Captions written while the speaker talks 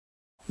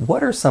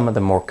what are some of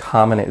the more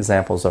common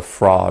examples of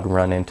fraud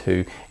run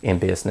into in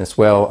business?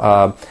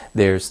 Well,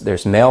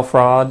 there's mail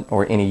fraud,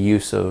 or any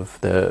use of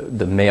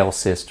the mail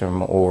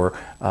system or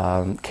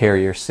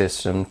carrier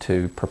system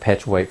to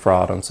perpetuate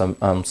fraud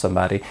on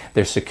somebody.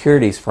 There's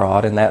securities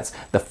fraud, and that's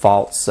the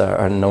false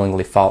or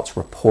knowingly false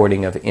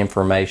reporting of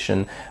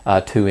information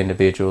to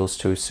individuals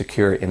to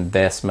secure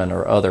investment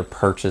or other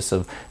purchase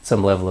of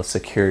some level of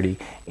security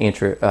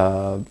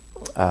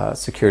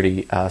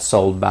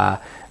sold by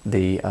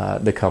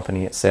the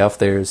company itself.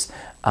 There's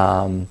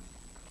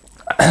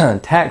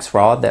tax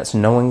fraud, that's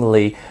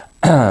knowingly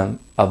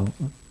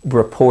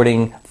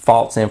reporting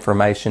false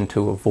information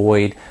to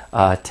avoid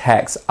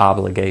tax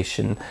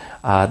obligation.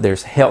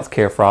 There's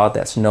healthcare fraud,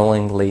 that's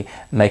knowingly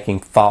making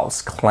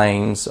false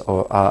claims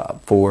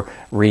for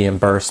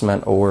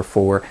reimbursement or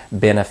for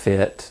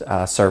benefit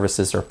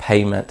services or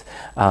payment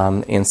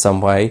in some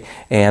way.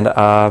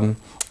 And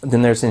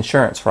then there's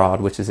insurance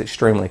fraud, which is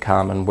extremely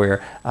common,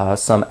 where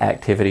some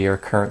activity or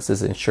occurrence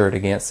is insured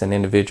against, and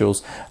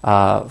individuals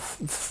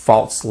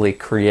falsely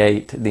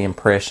create the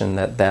impression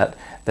that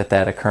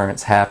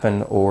occurrence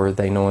happened, or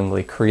they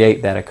knowingly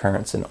create that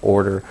occurrence in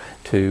order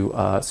to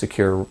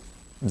secure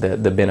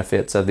the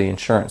benefits of the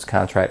insurance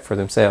contract for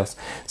themselves.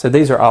 So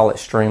these are all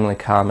extremely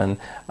common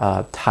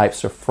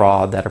types of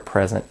fraud that are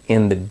present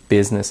in the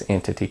business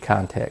entity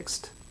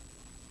context.